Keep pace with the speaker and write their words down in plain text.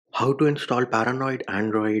How to install Paranoid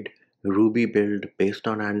Android Ruby build based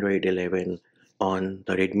on Android 11 on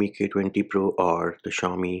the Redmi K20 Pro or the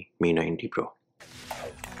Xiaomi Mi 90 Pro.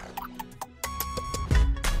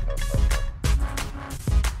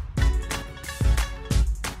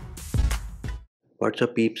 What's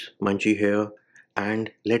up peeps, Munchie here,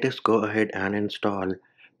 and let us go ahead and install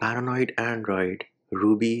Paranoid Android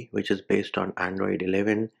Ruby, which is based on Android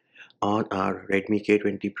 11 on our Redmi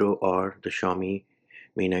K20 Pro or the Xiaomi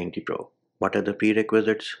Mi 90 Pro. What are the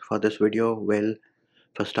prerequisites for this video? Well,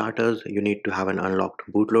 for starters, you need to have an unlocked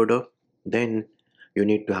bootloader. Then you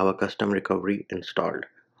need to have a custom recovery installed.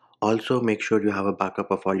 Also, make sure you have a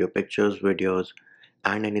backup of all your pictures, videos,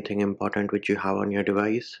 and anything important which you have on your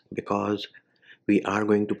device, because we are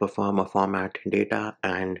going to perform a format data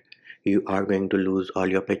and you are going to lose all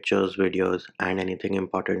your pictures, videos, and anything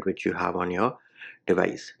important which you have on your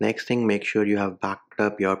device. Next thing, make sure you have backed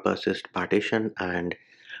up your persist partition, and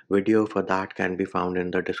video for that can be found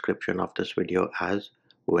in the description of this video as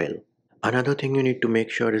well. Another thing you need to make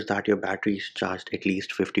sure is that your battery is charged at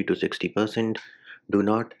least 50 to 60%. Do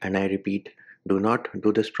not, and I repeat, do not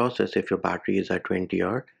do this process if your battery is at 20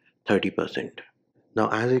 or 30%. Now,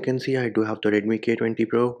 as you can see, I do have the Redmi K20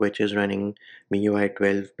 Pro, which is running MIUI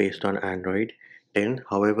 12 based on Android 10.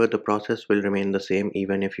 However, the process will remain the same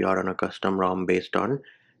even if you are on a custom ROM based on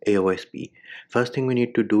AOSP. First thing we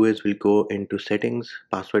need to do is we'll go into settings,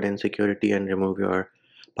 password and security, and remove your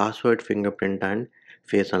password, fingerprint, and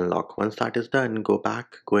face unlock. Once that is done, go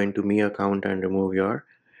back, go into Mi account and remove your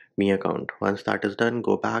Mi account. Once that is done,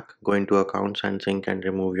 go back, go into accounts and sync and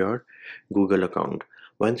remove your Google account.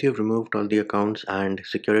 Once you've removed all the accounts and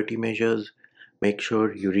security measures, make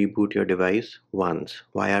sure you reboot your device once.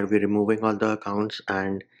 Why are we removing all the accounts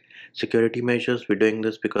and security measures? We're doing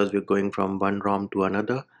this because we're going from one ROM to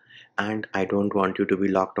another, and I don't want you to be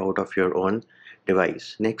locked out of your own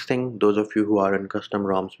device. Next thing, those of you who are in custom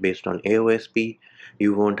ROMs based on AOSP,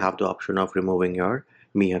 you won't have the option of removing your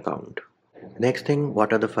Mi account. Next thing,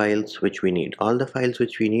 what are the files which we need? All the files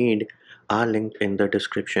which we need are linked in the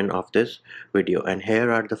description of this video, and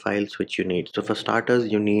here are the files which you need. So for starters,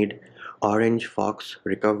 you need Orange Fox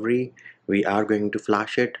recovery. We are going to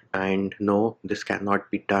flash it, and no, this cannot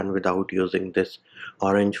be done without using this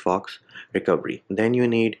Orange Fox recovery. Then you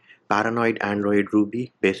need Paranoid Android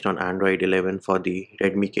Ruby based on Android 11 for the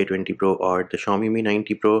Redmi K20 Pro or the Xiaomi Mi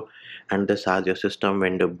 90 Pro, and this has your system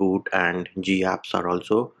vendor boot and G apps are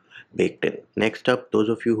also baked in. Next up, those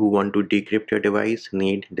of you who want to decrypt your device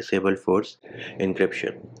need disable force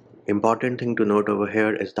encryption. Important thing to note over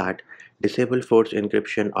here is that disable force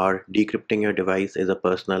encryption or decrypting your device is a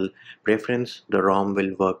personal preference. The ROM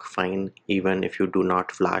will work fine even if you do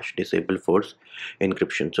not flash disable force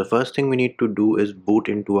encryption. So first thing we need to do is boot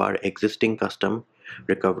into our existing custom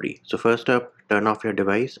recovery. So first up, turn off your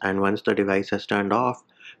device, and once the device has turned off,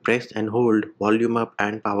 press and hold volume up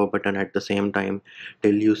and power button at the same time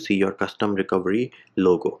till you see your custom recovery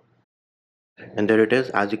logo. And there it is.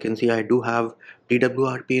 As you can see, I do have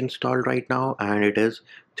TWRP installed right now, and it is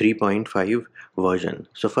 3.5 version.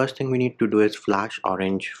 So first thing we need to do is flash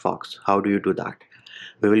Orange Fox. How do you do that?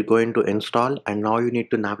 We will go into install, and now you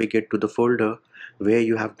need to navigate to the folder where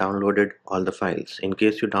you have downloaded all the files. In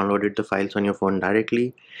case you downloaded the files on your phone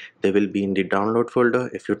directly, they will be in the download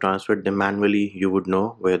folder. If you transferred them manually, you would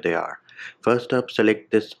know where they are. First up,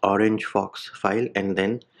 select this Orange Fox file and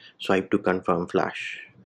then swipe to confirm flash.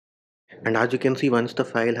 And as you can see, once the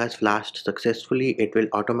file has flashed successfully, it will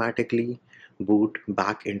automatically boot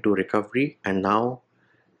back into recovery, and now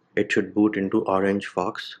it should boot into Orange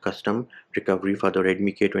Fox custom recovery for the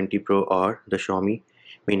Redmi K20 Pro or the Xiaomi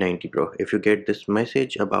Mi 90 Pro. If you get this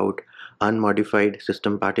message about unmodified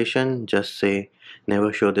system partition, just say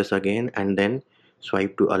never show this again and then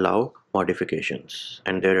swipe to allow modifications.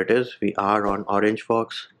 And there it is, we are on Orange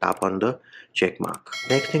Fox. Tap on the check mark.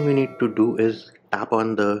 Next thing we need to do is tap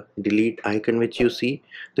on the delete icon which you see.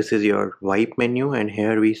 This is your wipe menu, and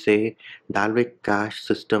here we say Dalvik cache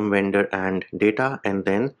system vendor and data, and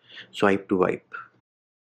then swipe to wipe.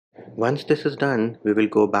 Once this is done, we will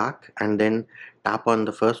go back and then tap on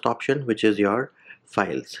the first option, which is your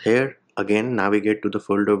files. Here again, navigate to the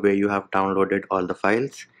folder where you have downloaded all the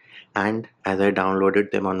files, and as I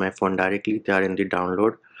downloaded them on my phone directly, they are in the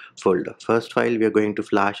download folder. First file we are going to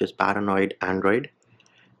flash is Paranoid Android,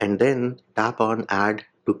 and then tap on add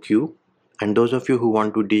to queue. And those of you who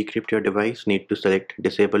want to decrypt your device need to select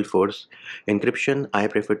disable force encryption. I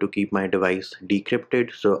prefer to keep my device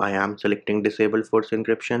decrypted, so I am selecting disable force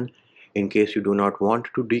encryption. In case you do not want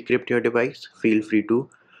to decrypt your device, feel free to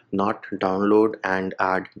not download and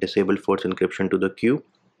add disable force encryption to the queue.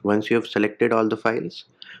 Once you have selected all the files,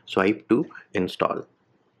 swipe to install.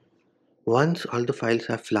 Once all the files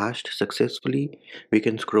have flashed successfully, we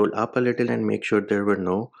can scroll up a little and make sure there were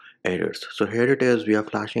no errors. So here it is, we are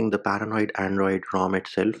flashing the Paranoid Android ROM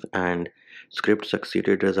itself and script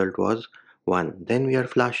succeeded result was 1. Then we are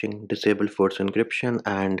flashing disable force encryption,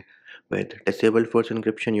 and with disable force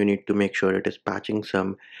encryption you need to make sure it is patching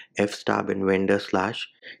some fstab in vendor slash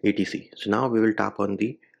etc. So now we will tap on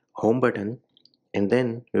the home button and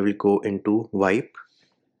then we will go into wipe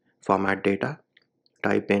format data,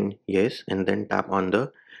 type in yes and then tap on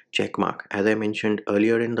the check mark. As I mentioned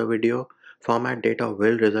earlier in the video, format data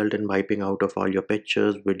will result in wiping out of all your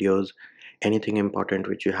pictures, videos, anything important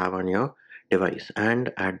which you have on your device.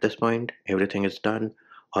 And at this point everything is done.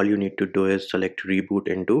 All you need to do is select reboot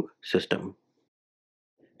into system.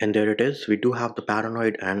 And there it is, we do have the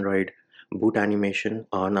Paranoid Android boot animation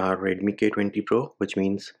on our Redmi K20 Pro, which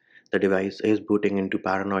means the device is booting into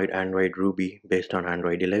Paranoid Android Ruby based on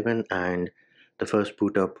Android 11, and the first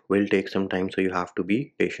boot up will take some time, so you have to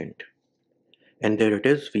be patient. And there it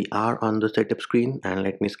is, we are on the setup screen, and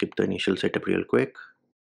let me skip the initial setup real quick.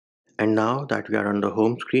 And now that we are on the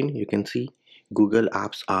home screen, you can see Google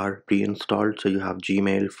apps are pre-installed. So you have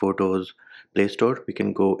Gmail, Photos, Play Store. We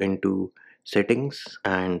can go into settings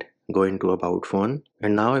and go into about phone.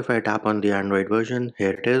 And now if I tap on the Android version,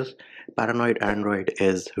 here it is. Paranoid Android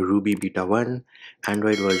is Ruby Beta 1.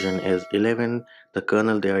 Android version is 11. The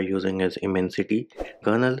kernel they are using is Immensity.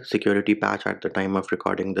 Kernel security patch at the time of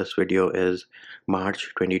recording this video is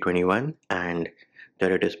March 2021. And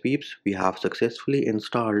there it is, peeps. We have successfully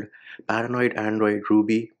installed Paranoid Android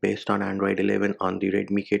Ruby based on Android 11 on the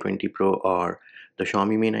Redmi K20 Pro or the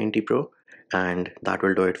Xiaomi Mi 90 Pro. And that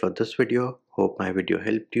will do it for this video. Hope my video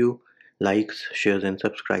helped you. Likes, shares and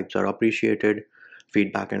subscribes are appreciated.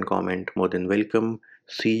 Feedback and comment more than welcome.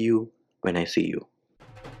 See you when I see you.